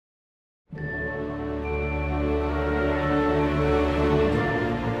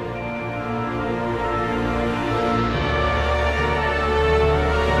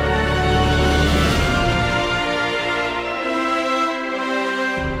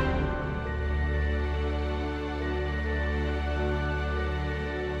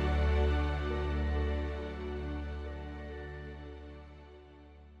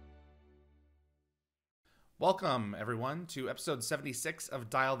Welcome, everyone, to episode 76 of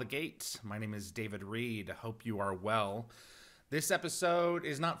Dial the Gate. My name is David Reed. Hope you are well. This episode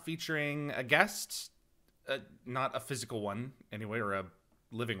is not featuring a guest, not a physical one, anyway, or a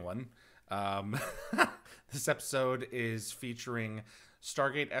living one. This episode is featuring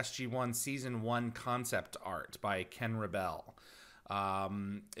Stargate SG-1 Season 1 concept art by Ken Rabehl.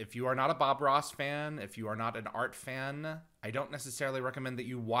 If you are not a Bob Ross fan, if you are not an art fan, I don't necessarily recommend that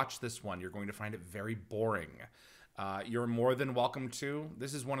you watch this one. You're going to find it very boring. You're more than welcome to.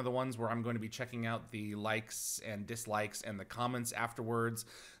 This is one of the ones where I'm going to be checking out the likes and dislikes and the comments afterwards,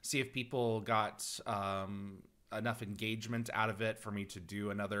 see if people got enough engagement out of it for me to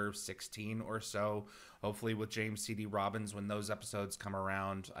do another 16 or so, hopefully with James C.D. Robbins when those episodes come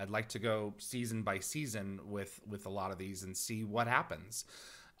around. I'd like to go season by season with a lot of these and see what happens.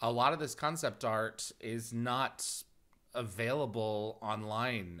 A lot of this concept art is not available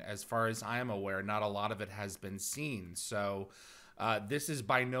online. As far as I am aware, not a lot of it has been seen. So this is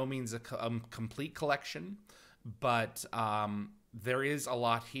by no means a complete collection, but there is a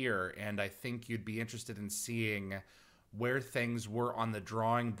lot here, and I think you'd be interested in seeing where things were on the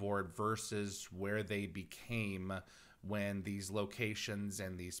drawing board versus where they became when these locations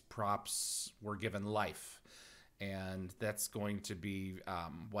and these props were given life. And that's going to be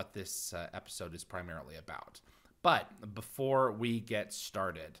what this episode is primarily about. But before we get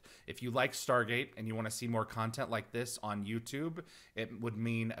started, if you like Stargate and you want to see more content like this on YouTube, it would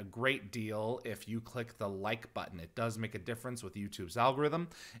mean a great deal if you click the like button. It does make a difference with YouTube's algorithm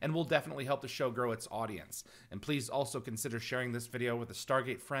and will definitely help the show grow its audience. And please also consider sharing this video with a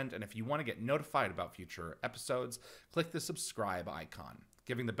Stargate friend. And if you want to get notified about future episodes, click the subscribe icon.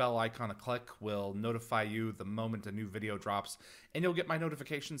 Giving the bell icon a click will notify you the moment a new video drops, and you'll get my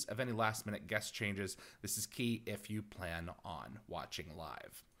notifications of any last-minute guest changes. This is key if you plan on watching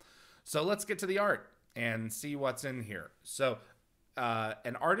live. So let's get to the art and see what's in here. So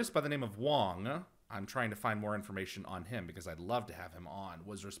an artist by the name of Wong, I'm trying to find more information on him because I'd love to have him on,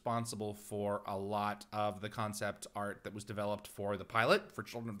 was responsible for a lot of the concept art that was developed for the pilot for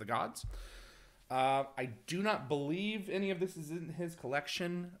Children of the Gods. I do not believe any of this is in his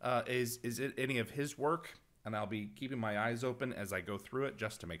collection. Is it any of his work? And I'll be keeping my eyes open as I go through it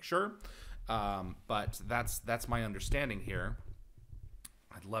just to make sure. But that's my understanding here.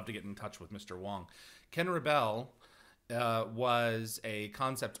 I'd love to get in touch with Mr. Wong. Ken Rabehl was a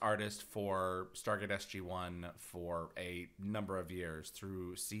concept artist for Stargate SG-1 for a number of years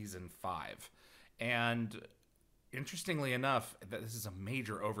through season 5. And interestingly enough, this is a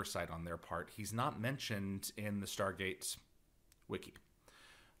major oversight on their part. He's not mentioned in the Stargate wiki.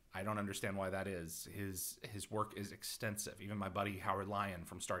 I don't understand why that is. His work is extensive. Even my buddy Howard Lyon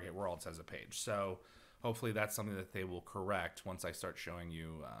from Stargate Worlds has a page. So hopefully that's something that they will correct once I start showing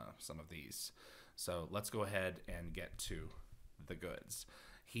you some of these. So let's go ahead and get to the goods.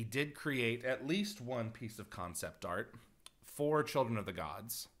 He did create at least one piece of concept art for Children of the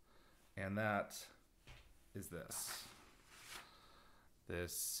Gods, and that is this.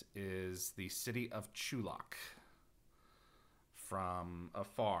 This is the city of Chulak from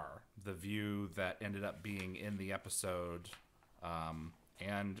afar, the view that ended up being in the episode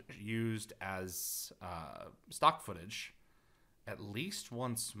and used as stock footage at least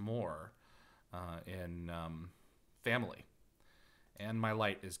once more in Family. And my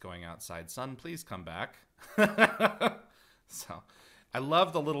light is going outside. Sun, please come back. So I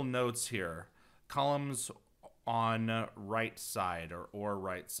love the little notes here. Columns on right side or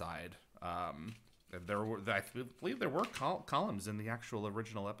right side. I believe there were columns in the actual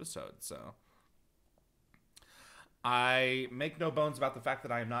original episode. So I make no bones about the fact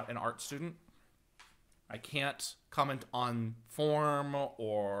that I am not an art student. I can't comment on form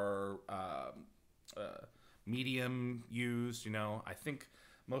or medium used. You know, I think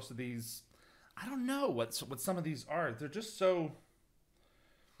most of these, I don't know what some of these are. They're just so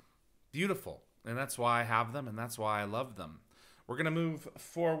beautiful. And that's why I have them, and that's why I love them. We're going to move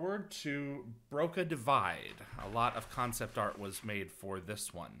forward to Broca Divide. A lot of concept art was made for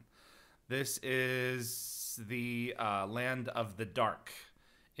this one. This is the land of the dark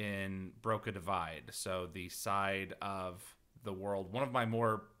in Broca Divide. So the side of the world. One of my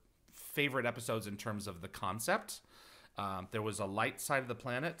more favorite episodes in terms of the concept. There was a light side of the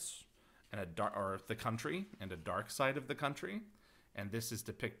planet and the country, and a dark side of the country. And this is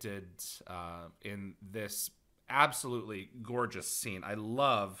depicted in this absolutely gorgeous scene. I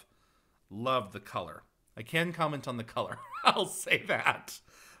love the color. I can comment on the color. I'll say that.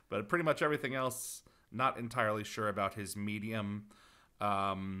 But pretty much everything else, not entirely sure about his medium.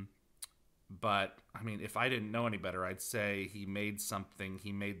 But, I mean, if I didn't know any better, I'd say he made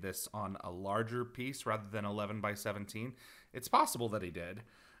this on a larger piece rather than 11 by 17. It's possible that he did.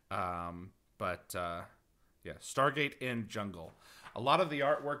 Yeah, Stargate in Jungle. A lot of the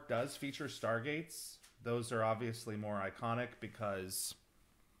artwork does feature Stargates. Those are obviously more iconic because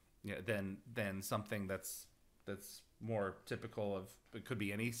than something that's more typical of, it could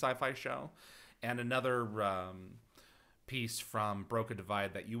be any sci-fi show. And another piece from Broca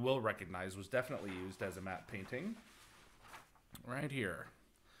Divide that you will recognize was definitely used as a matte painting. Right here.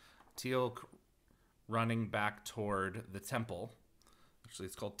 Teal'c running back toward the temple. Actually,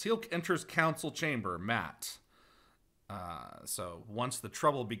 it's called Teal'c Enters Council Chamber, matte. So once the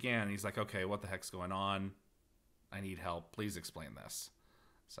trouble began, he's like, okay, what the heck's going on? I need help. Please explain this.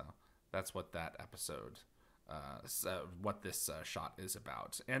 So that's what that episode, what this shot is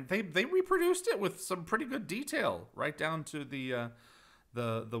about. And they reproduced it with some pretty good detail, right down to the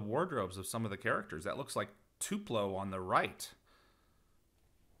wardrobes of some of the characters. That looks like Tupelo on the right.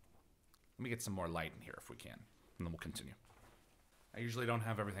 Let me get some more light in here if we can, and then we'll continue. I usually don't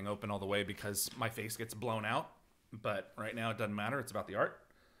have everything open all the way because my face gets blown out, but right now it doesn't matter. It's about the art.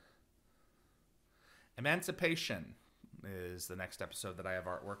 Emancipation is the next episode that I have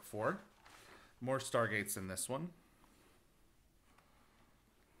artwork for. More Stargates in this one.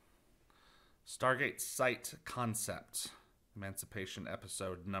 Stargate Site Concept. Emancipation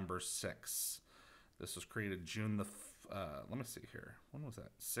episode number 6. This was created June the... let me see here. When was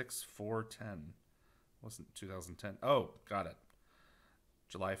that? 6/4/10. Wasn't 2010. Oh, got it.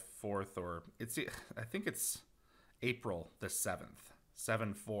 July 4th, or I think it's April the 7th.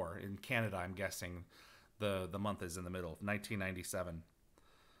 7/4. In Canada, I'm guessing the month is in the middle, 1997.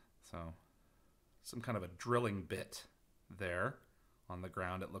 So some kind of a drilling bit there on the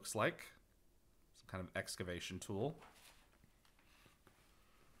ground, it looks like. Some kind of excavation tool.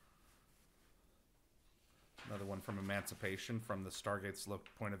 Another one from Emancipation from the Stargate's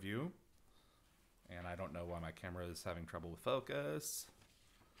point of view. And I don't know why my camera is having trouble with focus,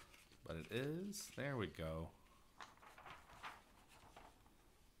 but it is. There we go.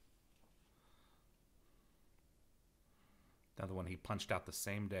 Another one he punched out the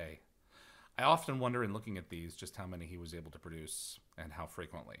same day. I often wonder in looking at these just how many he was able to produce and how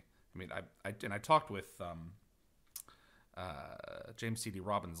frequently. I mean, I talked with James C.D.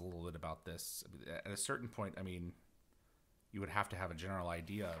 Robbins a little bit about this. At a certain point, I mean, you would have to have a general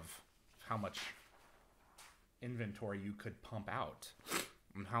idea of how much inventory you could pump out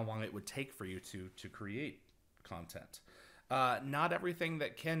and how long it would take for you to create content. Not everything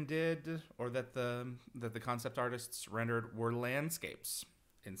that Ken did or that the concept artists rendered were landscapes.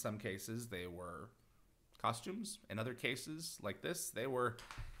 In some cases, they were costumes. In other cases, like this, they were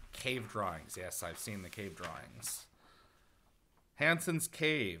cave drawings. Yes, I've seen the cave drawings. Hansen's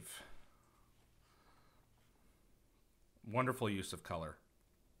Cave. Wonderful use of color.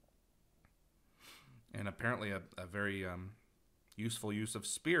 And apparently a very useful use of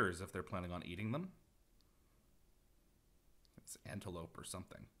spears if they're planning on eating them. It's antelope or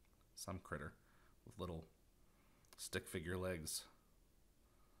something. Some critter with little stick figure legs.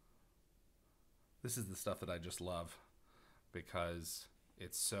 This is the stuff that I just love because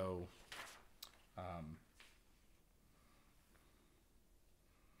it's so not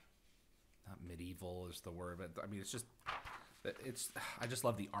medieval is the word, but I mean I just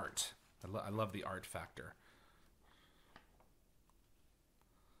love the art. I love the art factor.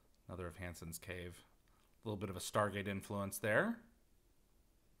 Another of Hansen's Cave. A little bit of a Stargate influence there.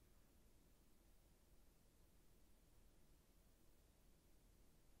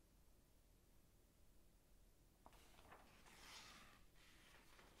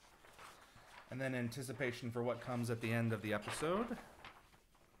 And then anticipation for what comes at the end of the episode.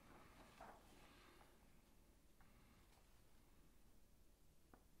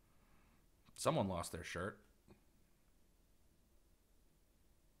 Someone lost their shirt.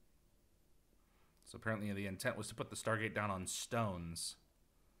 So apparently the intent was to put the Stargate down on stones.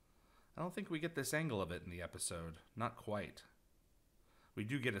 I don't think we get this angle of it in the episode. Not quite. We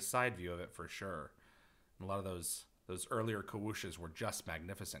do get a side view of it for sure. And a lot of those earlier Kawushes were just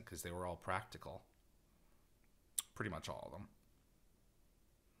magnificent because they were all practical. Pretty much all of them.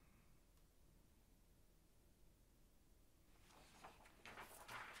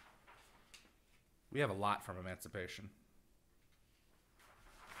 We have a lot from Emancipation.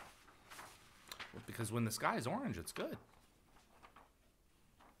 Because when the sky is orange, it's good.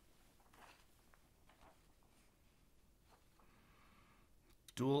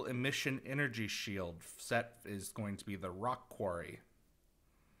 Dual emission energy shield set is going to be the Rock Quarry.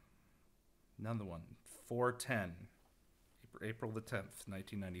 Another one, 4/10, April the 10th,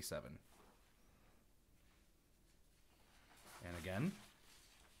 1997. And again.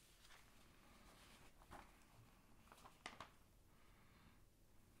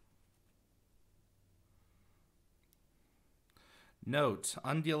 Note,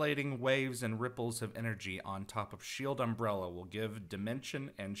 undulating waves and ripples of energy on top of shield umbrella will give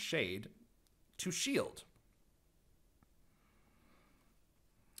dimension and shade to shield.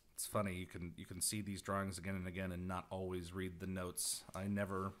 It's funny, you can see these drawings again and again and not always read the notes. I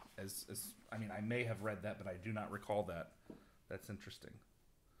never, I mean, I may have read that, but I do not recall that. That's interesting.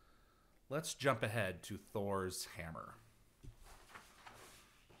 Let's jump ahead to Thor's hammer.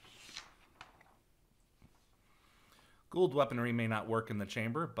 Gould weaponry may not work in the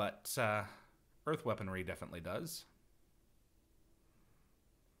chamber, but earth weaponry definitely does.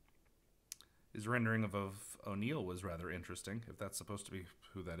 His rendering of O'Neill was rather interesting, if that's supposed to be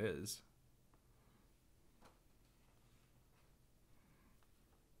who that is.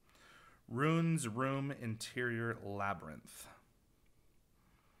 Runes Room Interior Labyrinth.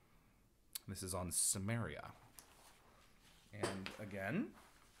 This is on Samaria. And again,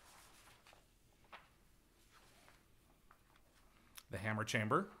 the Hammer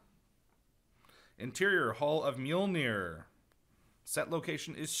Chamber. Interior Hall of Mjolnir. Set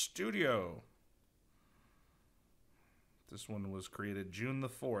location is Studio. This one was created June the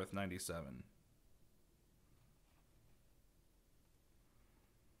 4th, 97.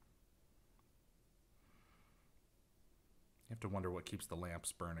 You have to wonder what keeps the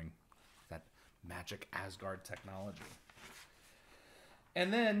lamps burning. That magic Asgard technology.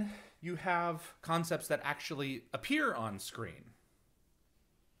 And then you have concepts that actually appear on screen.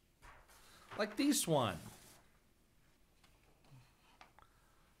 Like this one.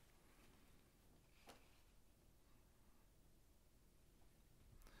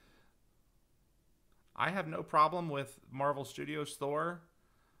 I have no problem with Marvel Studios Thor,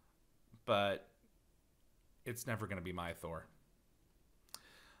 but it's never going to be my Thor.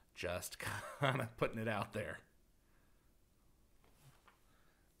 Just kind of putting it out there.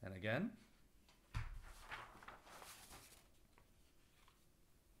 And again.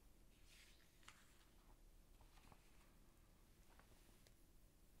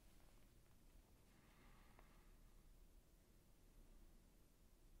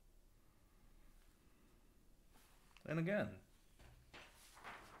 And again.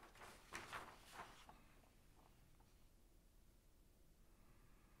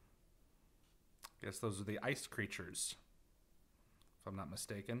 Guess those are the ice creatures, if I'm not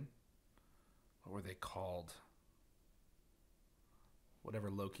mistaken. What were they called?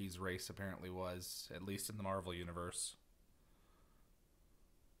 Whatever Loki's race apparently was, at least in the Marvel universe.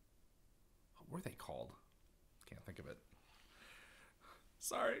 What were they called? Can't think of it.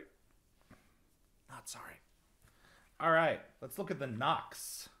 Sorry. Not sorry. All right, let's look at the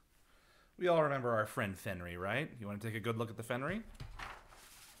Nox. We all remember our friend Fenry, right? You want to take a good look at the Fenry?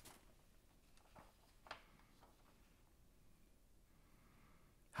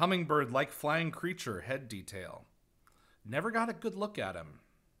 Hummingbird-like flying creature, head detail. Never got a good look at him.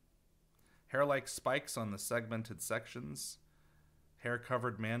 Hair-like spikes on the segmented sections.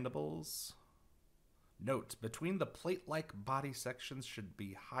 Hair-covered mandibles. Note, between the plate-like body sections should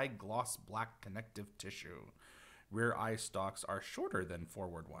be high-gloss black connective tissue. Rear eye stalks are shorter than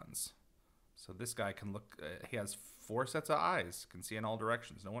forward ones. So this guy can look, he has 4 sets of eyes, can see in all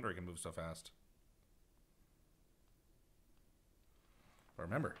directions. No wonder he can move so fast. But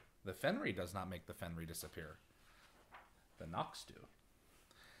remember, the Fenry does not make the Fenry disappear. The Nox do.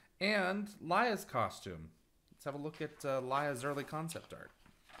 And Laya's costume. Let's have a look at Laya's early concept art.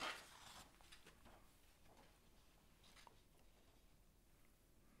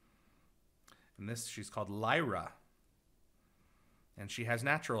 And this, she's called Lyra. And she has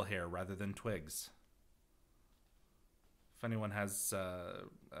natural hair rather than twigs. If anyone has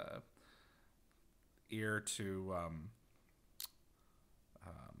ear to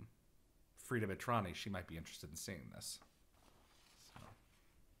Frida Betrani, she might be interested in seeing this. So.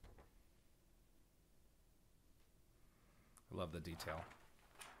 I love the detail.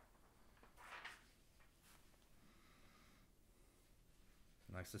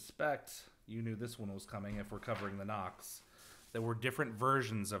 And I suspect you knew this one was coming if we're covering the Nox. There were different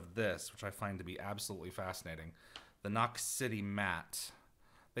versions of this, which I find to be absolutely fascinating. The Nox City Mat.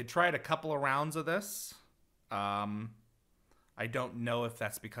 They tried a couple of rounds of this. I don't know if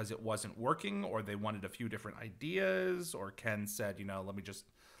that's because it wasn't working, or they wanted a few different ideas, or Ken said, you know, let me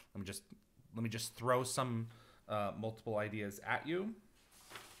just throw some multiple ideas at you.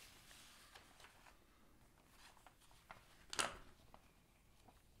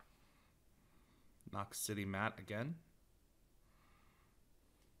 Nox City Mat again.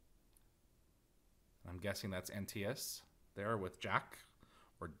 I'm guessing that's NTS. there with Jack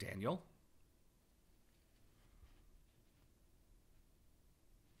or Daniel.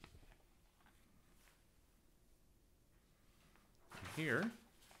 And here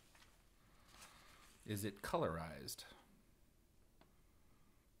is it colorized.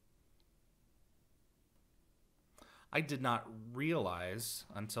 I did not realize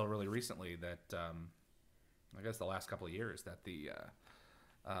until really recently that, I guess the last couple of years, that the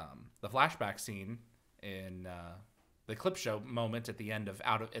flashback scene in the clip show moment at the end of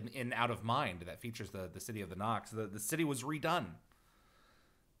Out of Mind that features the city of the Nox, the city was redone.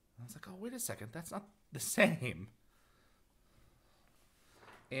 I was like, oh, wait a second, that's not the same.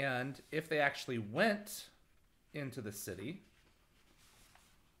 And if they actually went into the city,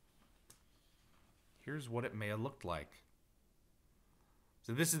 here's what it may have looked like.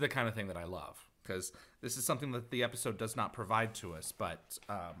 So this is the kind of thing that I love, because this is something that the episode does not provide to us, but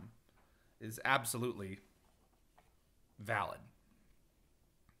is absolutely valid,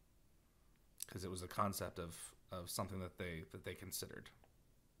 because it was a concept of something that they considered.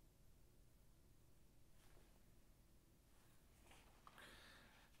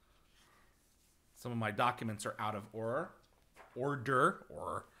 Some of my documents are out of order.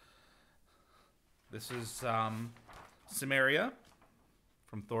 This is Cimmeria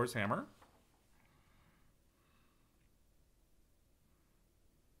from Thor's Hammer.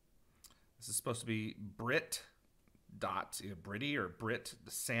 This is supposed to be Brit Britty or Brit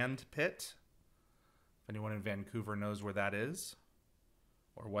Sand Pit. If anyone in Vancouver knows where that is,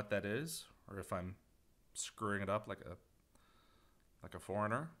 or what that is, or if I'm screwing it up like a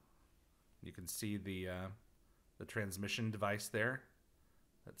foreigner. You can see the transmission device there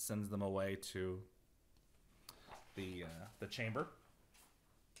that sends them away to the chamber.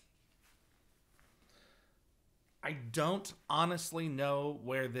 I don't honestly know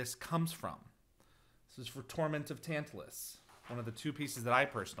where this comes from. This is for Torment of Tantalus, one of the two pieces that I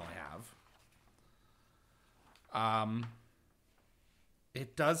personally have.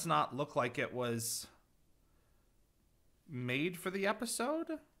 It does not look like it was made for the episode.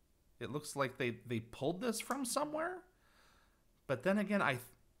 It looks like they pulled this from somewhere. But then again, I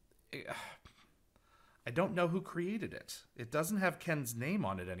don't know who created it. It doesn't have Ken's name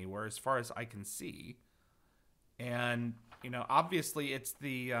on it anywhere as far as I can see. And, obviously it's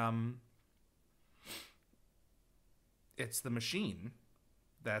the machine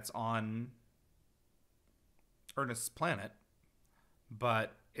that's on Ernest's planet,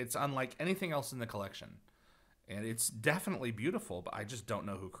 but it's unlike anything else in the collection. And it's definitely beautiful, but I just don't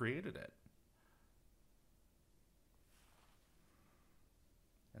know who created it.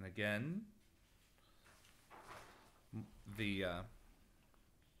 And again, the I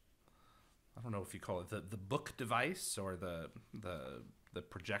don't know if you call it the book device or the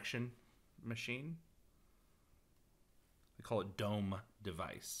projection machine. They call it dome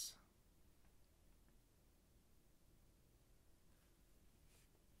device.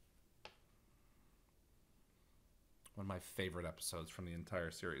 One of my favorite episodes from the entire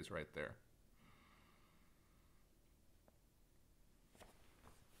series right there.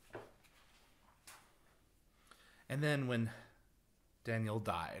 And then when Daniel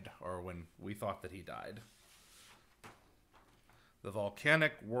died, or when we thought that he died, the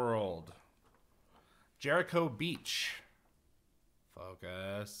volcanic world. Jericho Beach.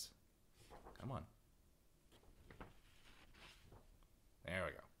 Focus. Come on. There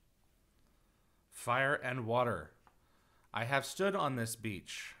we go. Fire and water. I have stood on this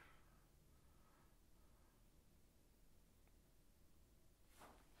beach.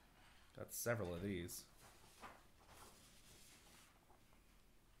 Got several of these.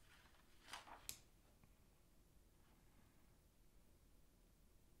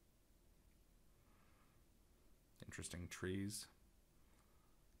 Interesting trees.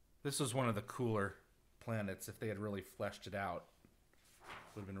 This was one of the cooler planets. If they had really fleshed it out,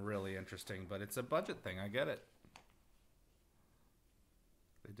 it would have been really interesting. But it's a budget thing. I get it.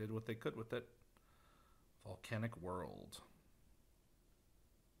 They did what they could with it. Volcanic world.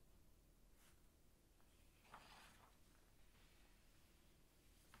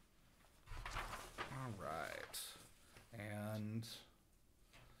 All right. And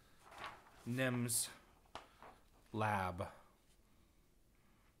Nim's lab.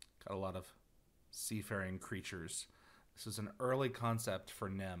 Got a lot of seafaring creatures. This is an early concept for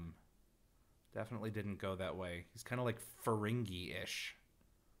Nim. Definitely didn't go that way. He's kind of like Ferengi-ish.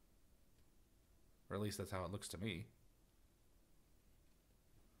 Or at least that's how it looks to me.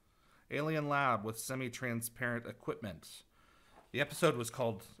 Alien lab with semi-transparent equipment. The episode was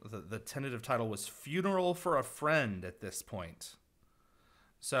called, the tentative title was Funeral for a Friend at this point.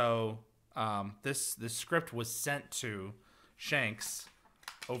 So This script was sent to Shanks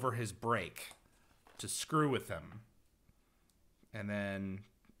over his break to screw with him, and then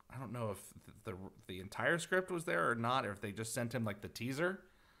I don't know if the entire script was there or not, or if they just sent him like the teaser,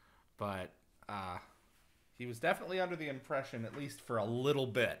 but he was definitely under the impression, at least for a little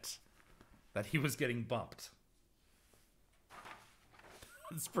bit, that he was getting bumped.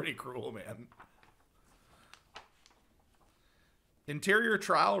 It's pretty cruel, man. Interior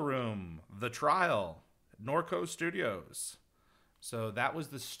trial room, The Trial, Norco Studios. So that was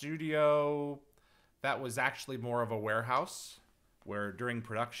the studio that was actually more of a warehouse, where during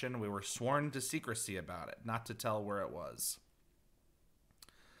production we were sworn to secrecy about it, not to tell where it was.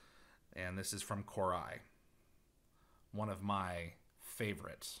 And this is from Cor-Ai, one of my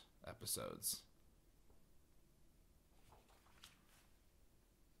favorite episodes.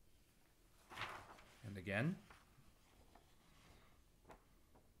 And again,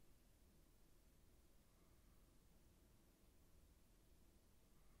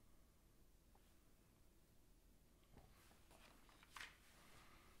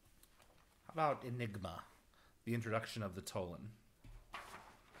 how about Enigma, the introduction of the Tolan?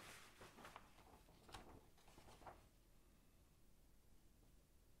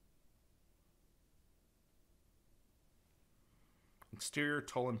 Exterior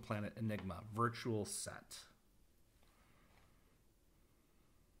Tolan planet Enigma, virtual set.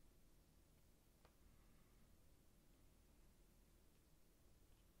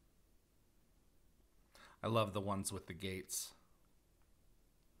 I love the ones with the gates.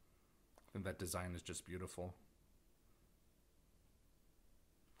 I think that design is just beautiful.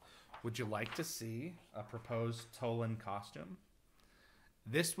 Would you like to see a proposed Tolan costume?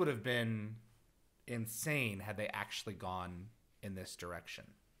 This would have been insane had they actually gone in this direction.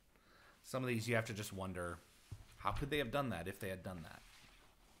 Some of these you have to just wonder, how could they have done that if they had done that?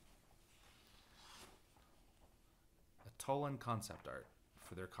 A Tolan concept art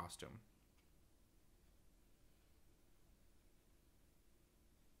for their costume.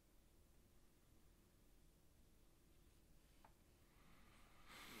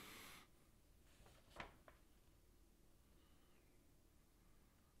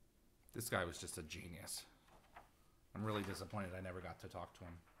 This guy was just a genius. I'm really disappointed I never got to talk to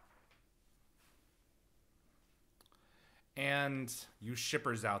him. And you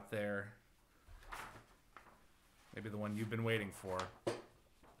shippers out there, maybe the one you've been waiting for.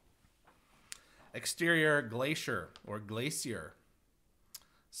 Exterior Glacier or Glacier.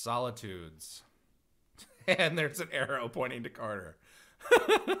 Solitudes. And there's an arrow pointing to Carter.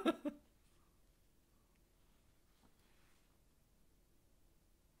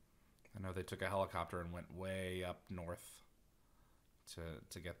 I know they took a helicopter and went way up north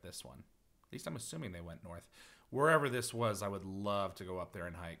to get this one. At least I'm assuming they went north. Wherever this was, I would love to go up there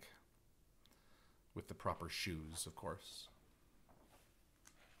and hike. With the proper shoes, of course.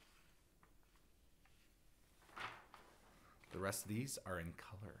 The rest of these are in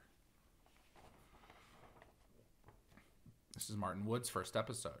color. This is Martin Wood's first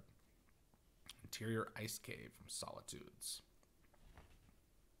episode. Interior Ice Cave from Solitudes.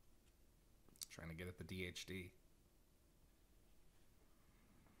 Trying to get at the DHD.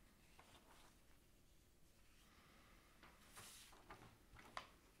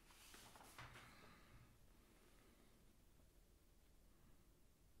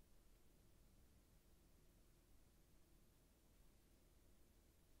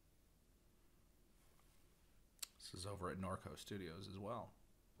 This is over at Norco Studios as well.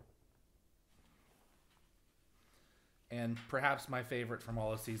 And perhaps my favorite from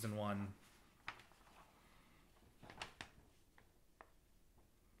all of season 1.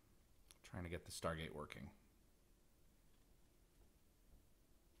 Trying to get the Stargate working.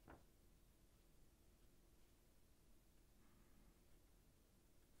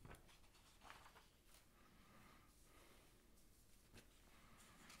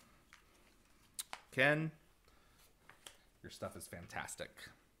 Ken, your stuff is fantastic.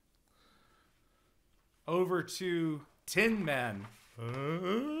 Over to Tin Man.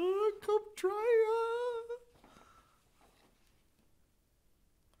 Come try it.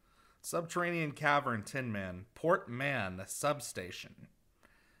 Subterranean Cavern, Tin Man. Port Man, substation.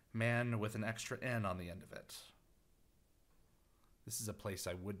 Man with an extra N on the end of it. This is a place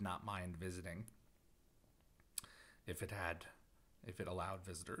I would not mind visiting. If it allowed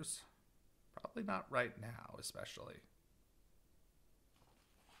visitors. Probably not right now, especially.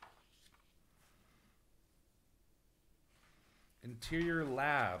 Interior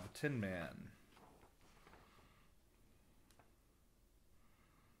Lab, Tin Man.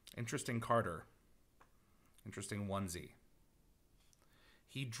 Interesting Carter. Interesting onesie.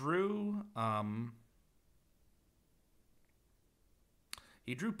 He drew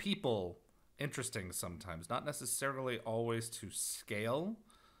people interesting sometimes, not necessarily always to scale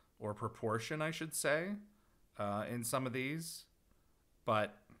or proportion, I should say, in some of these,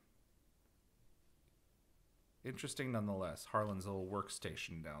 but interesting nonetheless. Harlan's little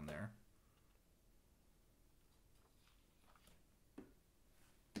workstation down there.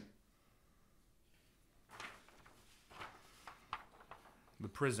 The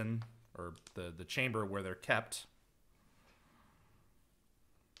prison, or the chamber where they're kept.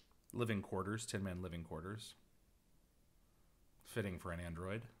 Living quarters, Tin Man living quarters. Fitting for an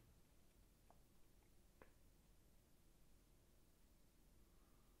android.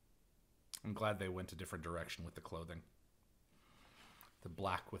 I'm glad they went a different direction with the clothing. The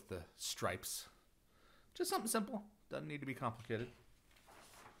black with the stripes. Just something simple. Doesn't need to be complicated.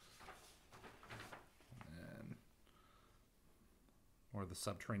 And or the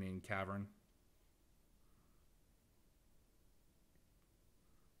subterranean cavern.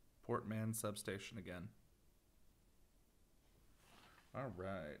 Portman substation again. All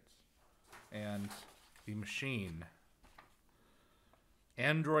right. And the machine.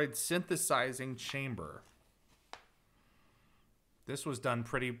 Android synthesizing chamber. This was done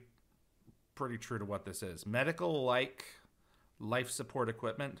pretty true to what this is. Medical-like life support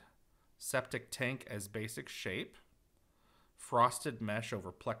equipment. Septic tank as basic shape. Frosted mesh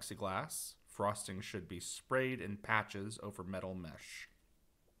over plexiglass. Frosting should be sprayed in patches over metal mesh.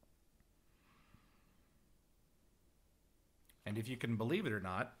 And if you can believe it or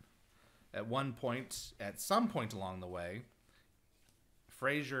not, at some point along the way,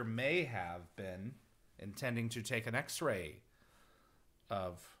 Fraser may have been intending to take an X-ray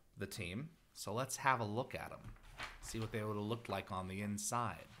of the team. So let's have a look at them. See what they would have looked like on the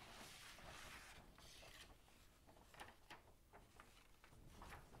inside.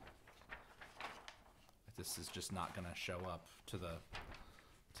 This is just not going to show up to the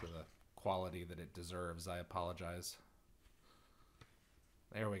quality that it deserves. I apologize.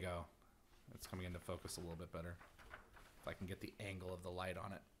 There we go. It's coming into focus a little bit better. If I can get the angle of the light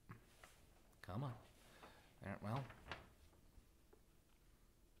on it. Come on. There, well.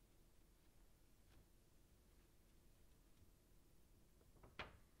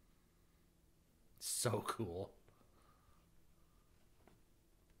 So cool.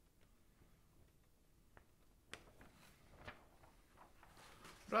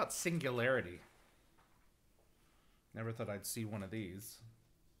 What about Singularity? Never thought I'd see one of these.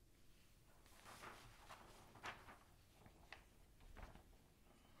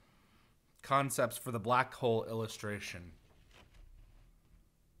 Concepts for the black hole illustration.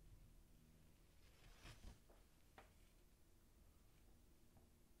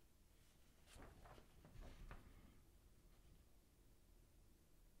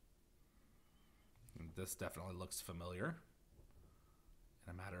 And this definitely looks familiar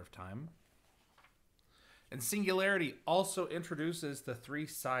in a matter of time. And Singularity also introduces the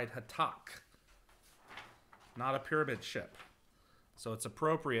three-side Hatak, not a pyramid ship. So it's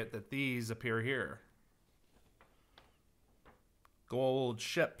appropriate that these appear here. Gold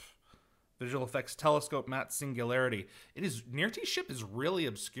ship. Visual effects telescope matte Singularity. It is, Nearty ship is really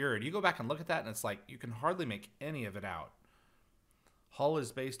obscured. You go back and look at that and it's like you can hardly make any of it out. Hull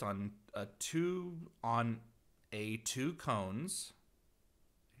is based on two cones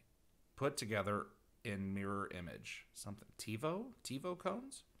put together in mirror image. Something TiVo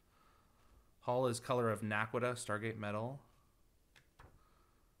cones? Hull is color of Naquita, Stargate metal.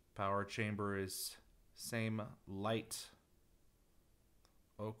 Power chamber is same light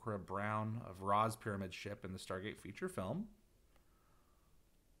ochre brown of Ra's pyramid ship in the Stargate feature film.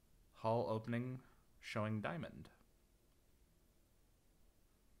 Hull opening showing diamond.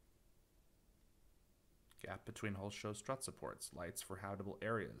 Gap between hulls shows strut supports. Lights for habitable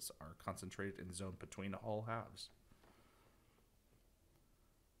areas are concentrated in zone between hull halves.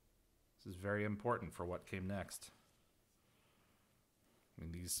 This is very important for what came next. I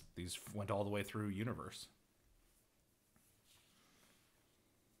mean, these went all the way through Universe.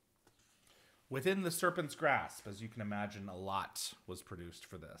 Within the Serpent's grasp, as you can imagine, a lot was produced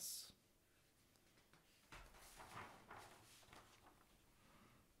for this.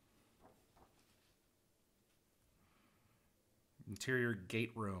 Interior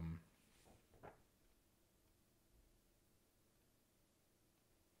gate room.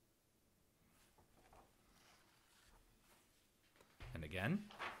 And again.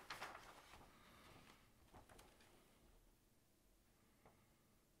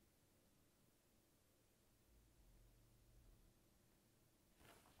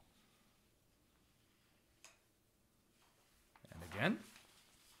 And again.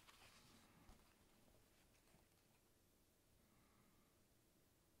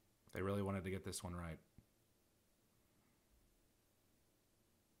 They really wanted to get this one right.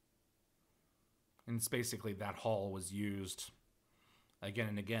 And it's basically that hull was used again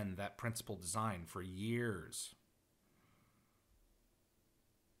and again, that principal design, for years.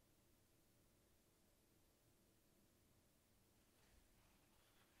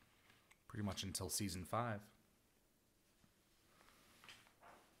 Pretty much until season 5.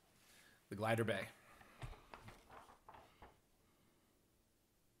 The glider bay.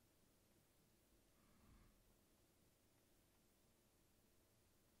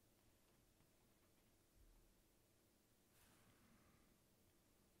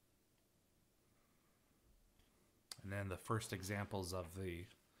 And then the first examples of the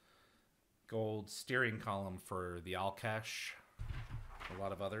gold steering column for the Alkesh, a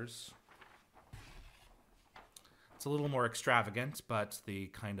lot of others. It's a little more extravagant, but the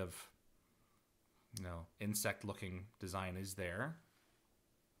kind of, insect-looking design is there.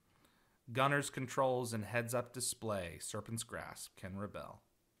 Gunner's controls and heads-up display, Serpent's Grasp, Ken Rabehl.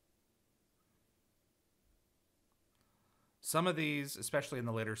 Some of these, especially in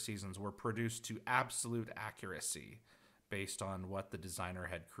the later seasons, were produced to absolute accuracy based on what the designer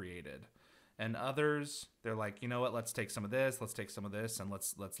had created. And others, they're like, you know what, let's take some of this, and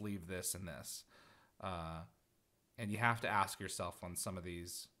let's leave this and this. And you have to ask yourself on some of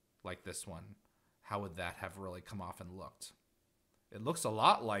these, like this one, how would that have really come off and looked? It looks a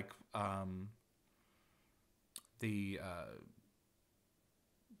lot like the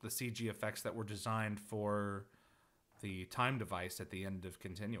CG effects that were designed for the time device at the end of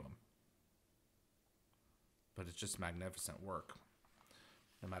Continuum. But it's just magnificent work,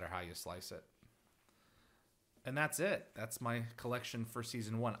 no matter how you slice it. And that's it. That's my collection for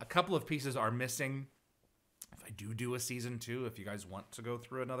season 1. A couple of pieces are missing. If I do a season 2, if you guys want to go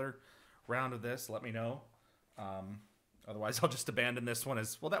through another round of this, let me know. Otherwise, I'll just abandon this one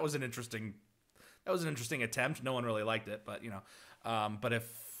as, well, that was an interesting attempt. No one really liked it, but but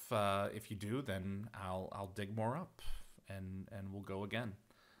if you do, then I'll dig more up and we'll go again.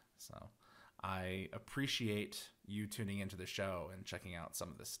 So I appreciate you tuning into the show and checking out some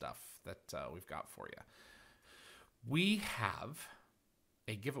of this stuff that we've got for you. We have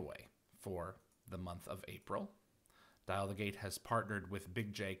a giveaway for the month of April. Dial the Gate has partnered with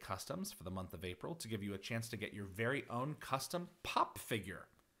Big J Customs for the month of April to give you a chance to get your very own custom pop figure.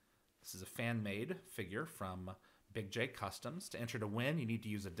 This is a fan-made figure from Big J Customs. To enter to win, you need to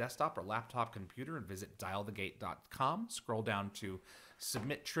use a desktop or laptop computer and visit dialthegate.com. Scroll down to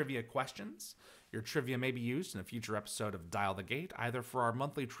Submit Trivia Questions. Your trivia may be used in a future episode of Dial the Gate, either for our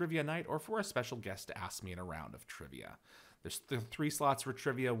monthly trivia night or for a special guest to ask me in a round of trivia. There's 3 slots for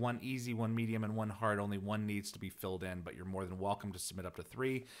trivia, 1 easy, 1 medium, and 1 hard. Only 1 needs to be filled in, but you're more than welcome to submit up to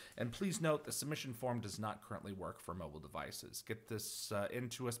 3. And please note, the submission form does not currently work for mobile devices. Get this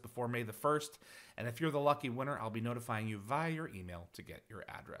into us before May the 1st, and if you're the lucky winner, I'll be notifying you via your email to get your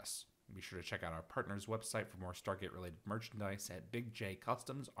address. Be sure to check out our partner's website for more Stargate-related merchandise at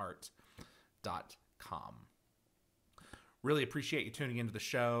bigjcustomsart.com. Really appreciate you tuning into the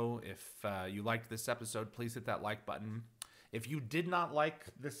show. If you liked this episode, please hit that like button. If you did not like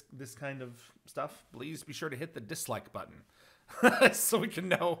this kind of stuff, please be sure to hit the dislike button so we can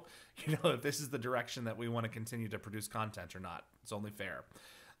know, if this is the direction that we want to continue to produce content or not. It's only fair.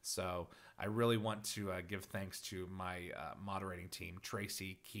 So I really want to give thanks to my moderating team,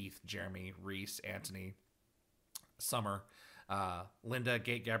 Tracy, Keith, Jeremy, Reese, Anthony, Summer, Linda,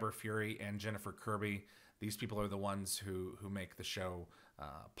 Gate Gabber Fury, and Jennifer Kirby. These people are the ones who make the show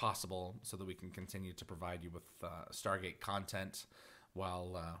possible so that we can continue to provide you with Stargate content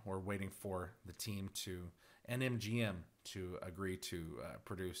while we're waiting for the team and MGM to agree to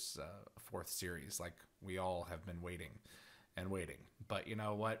produce a 4th series, like we all have been waiting and waiting. But you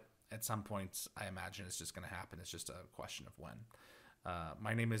know what? At some point, I imagine it's just going to happen. It's just a question of when.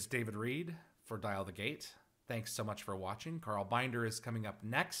 My name is David Reed for Dial the Gate. Thanks so much for watching. Carl Binder is coming up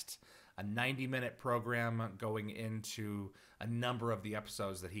next. A 90-minute program going into a number of the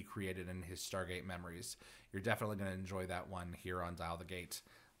episodes that he created in his Stargate memories. You're definitely going to enjoy that one here on Dial the Gate.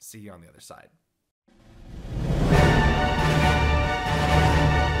 See you on the other side.